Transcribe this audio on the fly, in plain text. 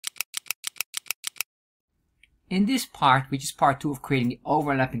in this part, which is part 2 of creating the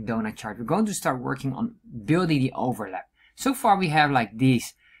overlapping donut chart, we're going to start working on building the overlap. So far we have like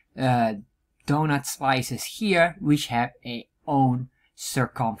these donut slices here, which have a own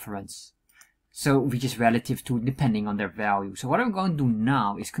circumference. So which is relative to depending on their value. So what I'm going to do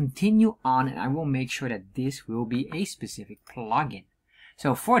now is continue on, and I will make sure that this will be a specific plugin.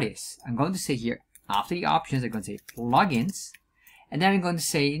 So for this, I'm going to say here, after the options, I'm going to say plugins. And then I'm going to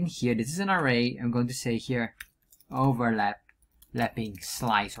say in here, this is an array. I'm going to say here, overlapping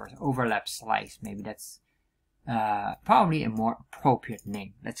slice or overlap slice. Maybe that's probably a more appropriate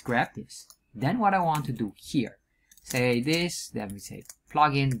name. Let's grab this. Then what I want to do here, say this, then we say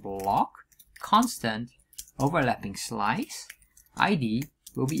plugin block constant overlapping slice ID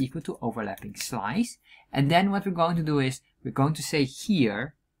will be equal to overlapping slice. And then what we're going to do is we're going to say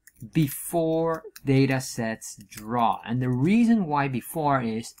here before data sets draw. And the reason why before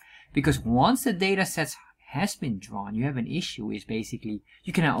is because once the data sets has been drawn, you have an issue is basically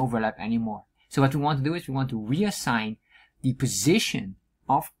you cannot overlap anymore. So what we want to do is we want to reassign the position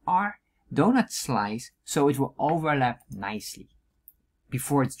of our donut slice so it will overlap nicely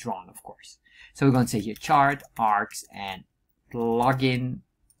before it's drawn, of course. So we're going to say here chart, arcs, and plugin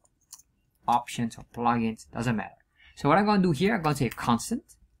options or plugins, doesn't matter. So what I'm going to do here, I'm going to say constant.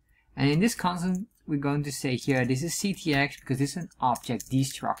 And in this constant, we're going to say here, this is CTX because this is an object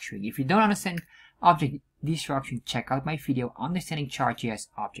destructuring. If you don't understand object destructuring, check out my video, Understanding Chart.js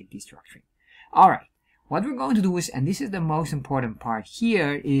Object Destructuring. Alright, what we're going to do is, and this is the most important part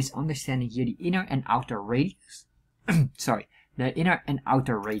here, is understanding here the inner and outer radius. Sorry, the inner and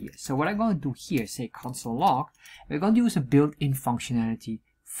outer radius. So what I'm going to do here, say console log, we're going to use a built-in functionality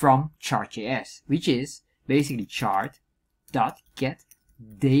from Chart.js, which is basically chart.get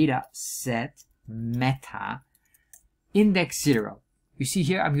data set meta index 0. You see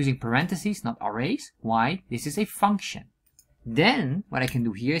here I'm using parentheses, not arrays. Why? This is a function. Then what I can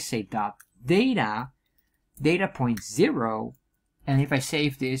do here is say dot data point 0, and if I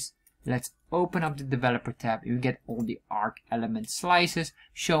save this, let's open up the developer tab. You get all the arc element slices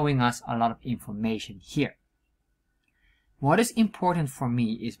showing us a lot of information here. What is important for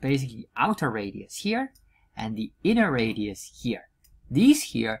me is basically outer radius here and the inner radius here. These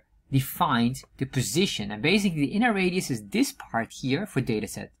here defines the position, and basically the inner radius is this part here for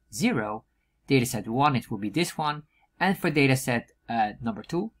dataset 0, dataset 1 it will be this one, and for dataset number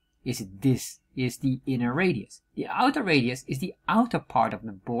 2 this is the inner radius. The outer radius is the outer part of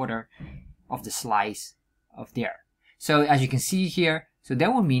the border of the slice of there. So as you can see here, so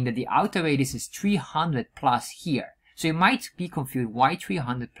that will mean that the outer radius is 300 plus here. So you might be confused why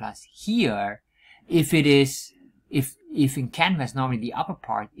 300 plus here if it is if in Canvas normally the upper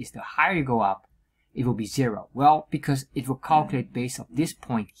part is the higher you go up, it will be 0. Well, because it will calculate based on this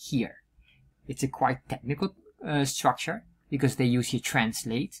point here. It's a quite technical structure because they use here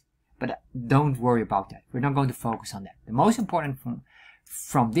translate, but don't worry about that. We're not going to focus on that. The most important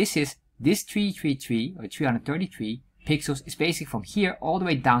from this is this 333 or 333 pixels is basically from here all the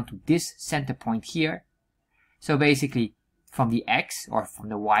way down to this center point here. So basically from the X or from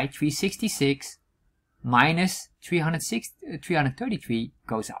the Y, 366 minus 333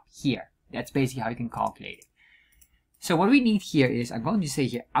 goes up here. That's basically how you can calculate it. So what we need here is, I'm going to say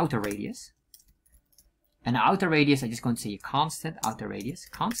here outer radius. And outer radius, I'm just going to say a constant outer radius.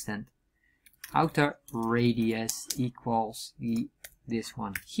 Constant outer radius equals this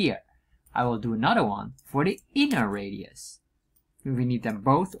one here. I will do another one for the inner radius. We need them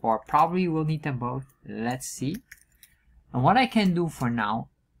both, or probably we'll need them both. Let's see. And what I can do for now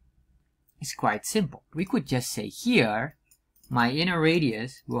is quite simple. We could just say here, my inner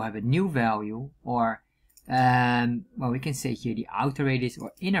radius will have a new value, or well, we can say here the outer radius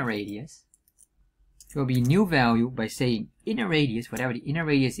or inner radius will be a new value by saying inner radius, whatever the inner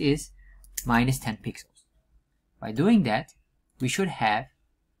radius is, minus 10 pixels. By doing that, we should have,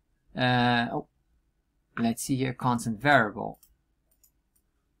 let's see here, constant variable.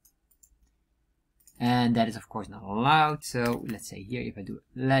 And that is of course not allowed. So let's say here, if I do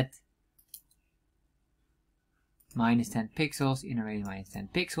let minus 10 pixels, inner radius minus 10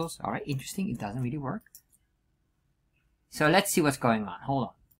 pixels. All right, interesting. It doesn't really work. So let's see what's going on. Hold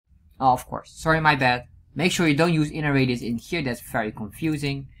on. Oh, of course. Sorry, my bad. Make sure you don't use inner radius in here. That's very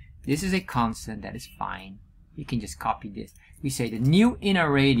confusing. This is a constant. That is fine. You can just copy this. We say the new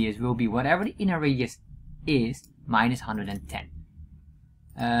inner radius will be whatever the inner radius is minus 110.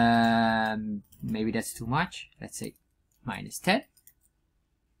 Maybe that's too much. Let's say minus 10.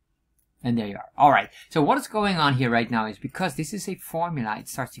 And there you are. Alright, so what is going on here right now is because this is a formula, it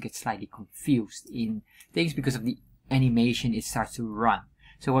starts to get slightly confused in things because of the animation it starts to run.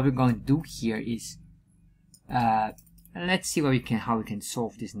 So what we're going to do here is let's see how we can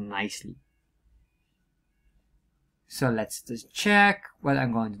solve this nicely. So let's just check what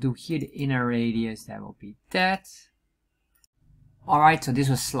I'm going to do here. The inner radius, that will be that. Alright, so this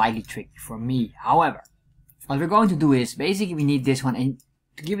was slightly tricky for me. However, what we're going to do is basically we need this one, and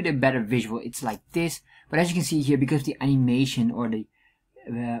to give it a better visual, it's like this. But as you can see here, because the animation or the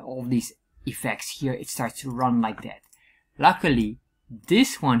all these effects here, it starts to run like that. Luckily,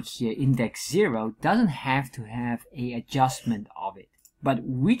 this one here, index 0, doesn't have to have a adjustment of it. But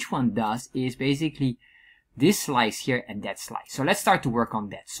which one does is basically this slice here and that slice. So let's start to work on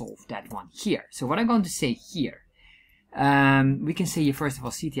that, solve that one here. So what I'm going to say here, we can say here first of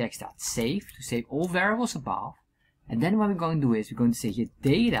all ctx.save to save all variables above. And then what we're going to do is we're going to say here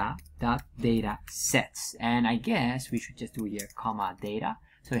data.data sets. And I guess we should just do here comma data,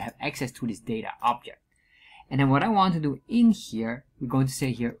 so we have access to this data object. And then what I want to do in here, we're going to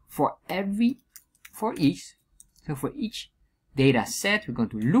say here for each data set, we're going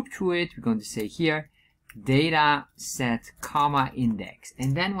to loop through it. We're going to say here data set comma index.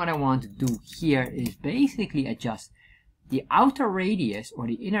 And then what I want to do here is basically adjust the outer radius or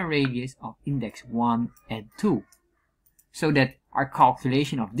the inner radius of index 1 and 2. So that our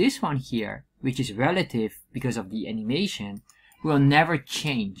calculation of this one here, which is relative because of the animation, will never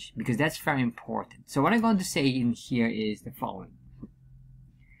change, because that's very important. So what I'm going to say in here is the following.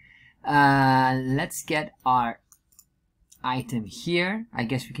 Let's get our item here. I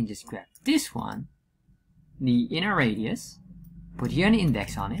guess we can just grab this one, the inner radius, put here an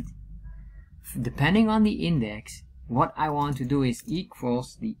index on it. Depending on the index, what I want to do is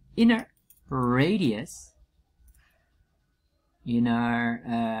equals the inner radius, and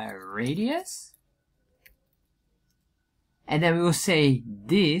then we will say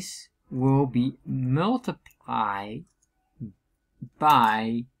this will be multiplied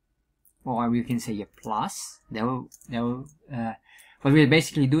by, or we can say a plus. What we're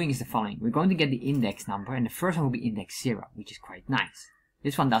basically doing is the following. We're going to get the index number, and the first one will be index 0, which is quite nice.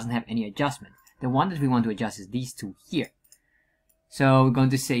 This one doesn't have any adjustment. The one that we want to adjust is these two here. So we're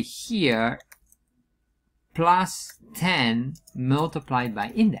going to say here plus 10 multiplied by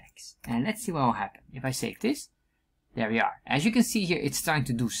index. And let's see what will happen. If I save this, there we are. As you can see here, it's starting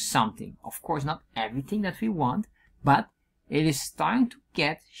to do something. Of course, not everything that we want, but it is starting to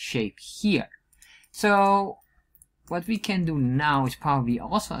get shape here. So what we can do now is probably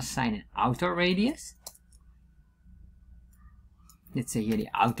also assign an outer radius. Let's say here the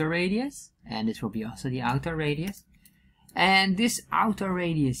outer radius, and this will be also the outer radius. And this outer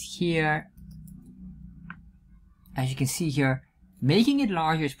radius here, as you can see here, making it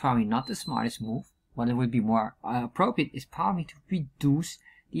larger is probably not the smartest move. What it would be more appropriate is probably to reduce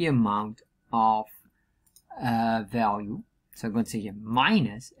the amount of value. So I'm going to say here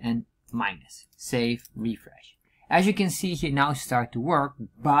minus and minus. Save, refresh. As you can see here, now start to work,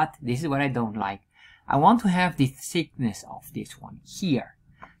 but this is what I don't like. I want to have the thickness of this one here.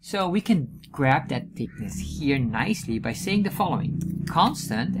 So we can grab that thickness here nicely by saying the following.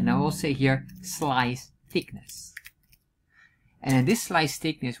 Constant, and I will say here slice thickness. And this slice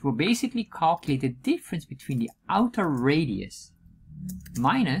thickness will basically calculate the difference between the outer radius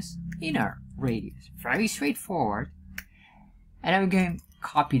minus inner radius. Very straightforward. And then we're going to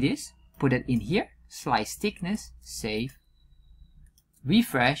copy this, put it in here, slice thickness, save,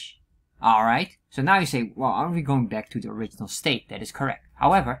 refresh. Alright, so now you say, well, are we going back to the original state? That is correct.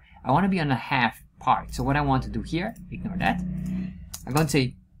 However, I want to be on a half part. So what I want to do here, ignore that. I'm going to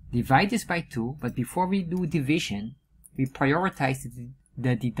say divide this by 2, but before we do division, we prioritize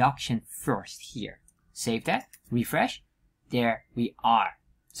the deduction first here. Save that, refresh. There we are.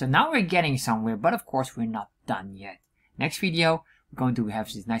 So now we're getting somewhere, but of course we're not done yet. Next video, we're going to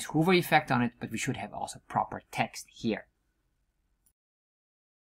have this nice hover effect on it, but we should have also proper text here.